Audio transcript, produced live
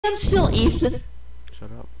I'm still Ethan. Shut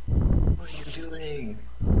up. What are you doing?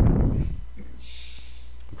 I'm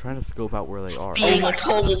trying to scope out where they are. Being a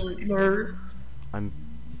total nerd. I'm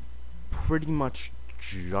pretty much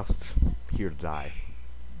just here to die.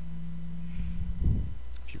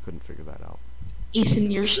 If you couldn't figure that out. Ethan,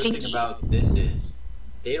 you're The stinky. thing about this is,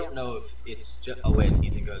 they don't know if it's just. Oh wait,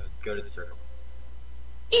 Ethan, go to the circle.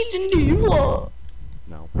 Ethan, do you want?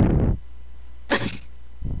 No.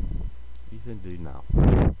 Ethan, do now.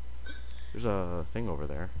 There's a thing over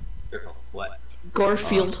there. Circle. What?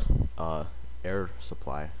 Garfield. Air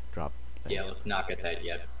supply drop thing. Yeah, let's not get that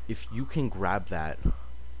yet. If you can grab that.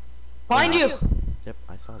 Find you! Yep,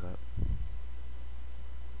 I saw that.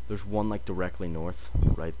 There's one like directly north,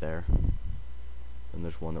 right there. And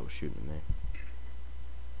there's one that was shooting at me.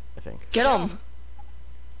 I think. Get him!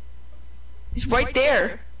 He's right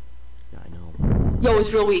there! Yeah, I know. Yo,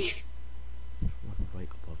 he's real weak. There's one right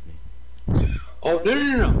above me. Oh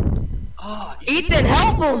no! Ah, Ethan,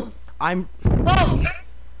 help him! I'm. No!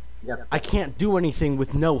 I can't do anything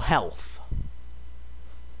with no health.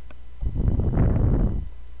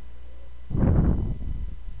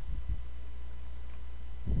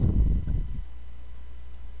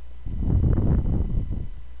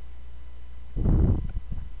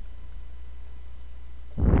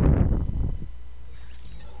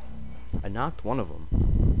 I knocked one of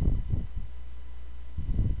them.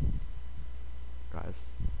 Guys.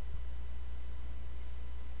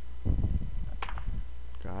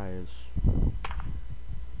 Guys.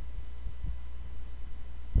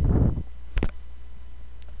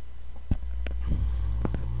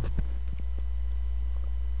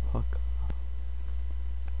 Fuck.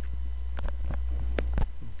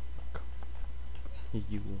 Fuck.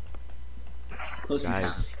 You. close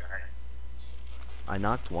Guys. I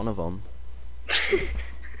knocked one of them.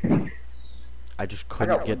 I just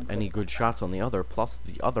couldn't get any good shots on the other, plus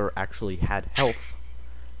the other actually had health.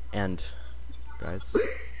 And, guys.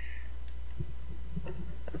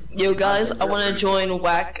 Yo, guys, I wanna join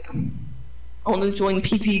Whack. I wanna join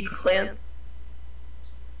PP Clan.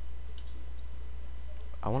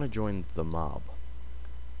 I want to join the mob.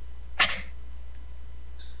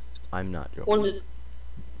 I'm not joking.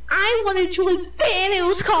 I wanna join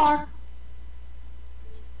Thanos' car!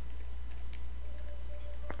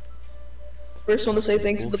 First one to say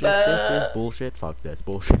thanks to the Bullshit, this is bad. bullshit, fuck this,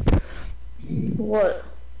 bullshit. What?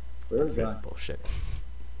 Where's That's that? bullshit.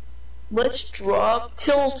 Let's drop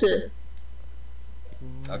Tilted.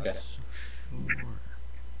 Okay.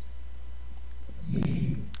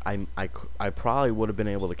 I probably would have been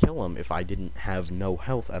able to kill him if I didn't have no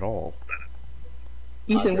health at all.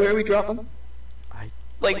 Ethan, where are we dropping?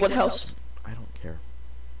 Like what house? I don't care.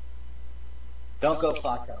 Don't go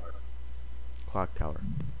clock tower. Clock tower.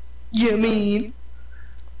 You mean?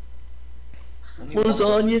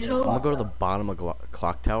 Lasagna I'm tower? gonna go to the bottom of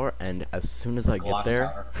clock tower, and as soon as I get Glock there,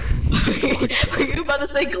 tower. Are you about to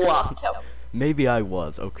say Glock tower? maybe I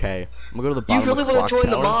was, okay. I'm gonna go to the bottom really of the wanna clock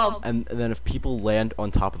join the tower, mob. and then if people land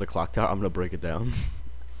on top of the clock tower, I'm gonna break it down.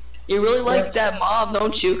 You really like that mob,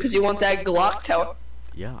 don't you? Because you want that Glock tower.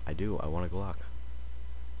 Yeah, I do. I want a Glock.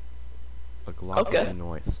 A Glock Okay. with a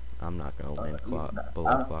noise. I'm not gonna land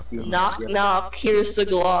below clock tower. Knock, knock, here's the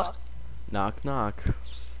Glock. Knock, knock.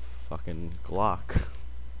 Fucking Glock.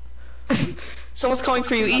 Someone's calling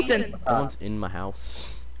for you, Ethan. Someone's in my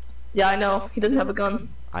house. Yeah, I know. He doesn't have a gun.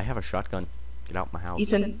 I have a shotgun. Get out my house.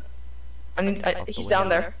 Ethan, Out the he's way. down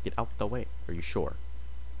there. Get out the way. Are you sure?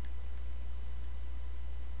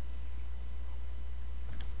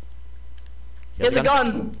 He has a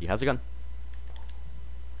gun. He has a gun.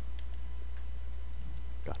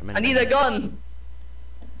 Got him in. I need a gun.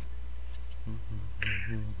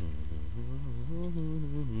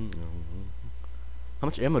 How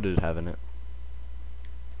much ammo did it have in it?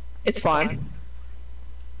 It's fine.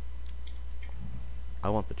 I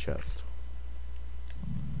want the chest.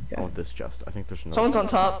 I Okay. want this chest. I think there's another. Someone's on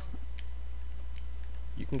chest. top.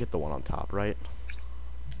 You can get the one on top, right?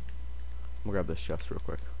 I'm gonna grab this chest real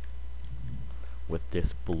quick. With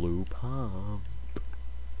this blue pump.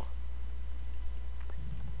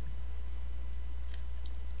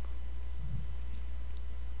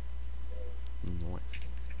 Nice.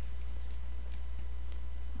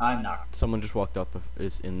 I'm knocked. Someone just walked out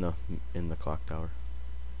is in the clock tower.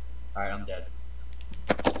 Alright, I'm dead.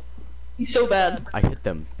 He's so bad. I hit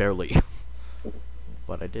them barely.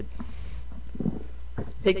 But I did.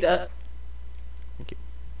 Take that. Thank you.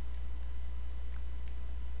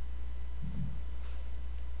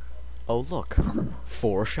 Oh look,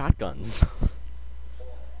 4 shotguns.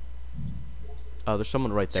 Oh, there's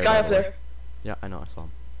someone right there. Sky by up the way. there. Yeah, I know, I saw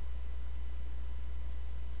him.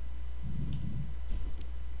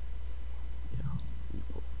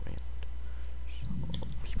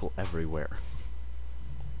 people everywhere.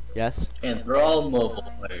 Yes? And they're all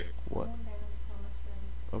mobile players. What?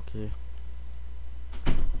 Okay.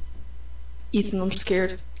 Ethan, I'm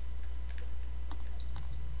scared.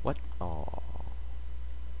 What? Oh.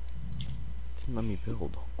 Didn't let me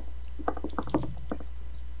build.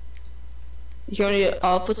 You hear any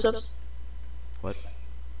footsteps? What?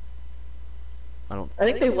 I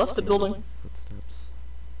think they left the see building. any Footsteps.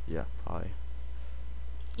 Yeah, probably.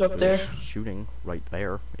 They're up They're there. shooting right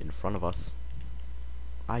there in front of us.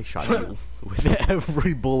 I shot you with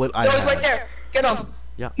every bullet I No, had. he's right there. Get him.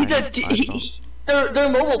 Yeah, He's I saw. they're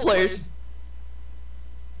mobile players.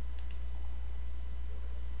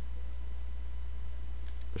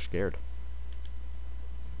 They're scared.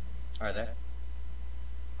 Are they?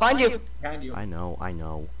 Find you. Behind you. I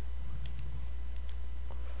know.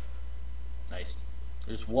 Nice.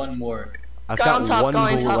 There's one more. I've Guy on got top, one guy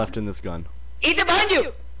on bullet top. left in this gun. Ethan, behind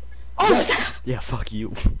you. Oh, Yes. snap. Yeah, fuck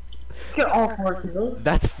you. Get all 4 kills.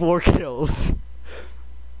 That's 4 kills.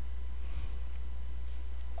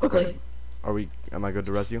 Quickly. Am I good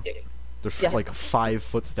to res you? There's Yeah. like 5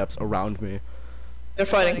 footsteps around me. They're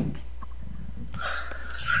fighting.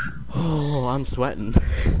 Oh, I'm sweating.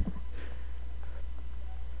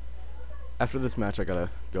 After this match, I gotta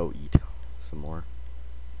go eat some more.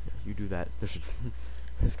 Yeah, you do that. This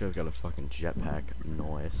guy's got a fucking jetpack.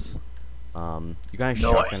 Nice. You got any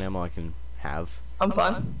shotgun ammo I can have? I'm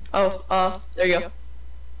fine. Oh, there you go.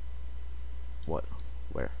 What?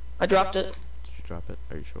 Where? I dropped it. Did you drop it?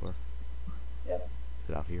 Are you sure? Yeah. Is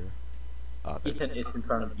it out here? There it is. It's in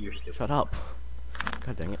front of your stupid. Shut up.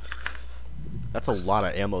 God dang it. That's a lot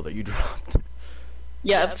of ammo that you dropped.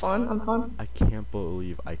 Yeah, I'm fine. I can't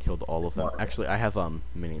believe I killed all of them. Actually, I have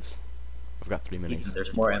minis. I've got 3 minis.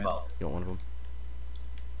 There's more ammo. You want one of them?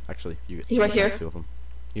 Actually, you get He's right you here. get 2 of them.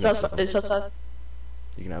 You can have 2 of them. It's outside.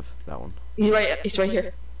 You can have that one. He's right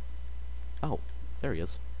here. Oh, there he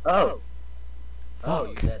is. Oh. Oh,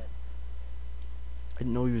 you Fuck. dead. I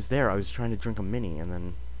didn't know he was there. I was trying to drink a mini and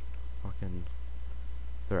then fucking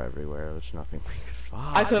they're everywhere. There's nothing we could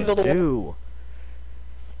I couldn't build a wall. do.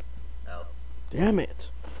 Oh. Damn it.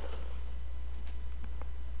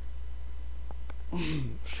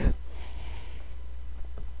 Shit.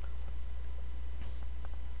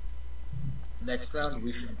 Next round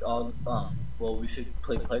we should all we should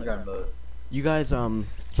play playground mode. You guys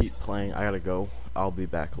keep playing. I gotta go. I'll be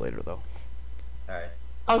back later though. Alright.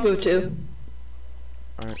 I'll go too.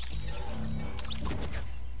 Alright.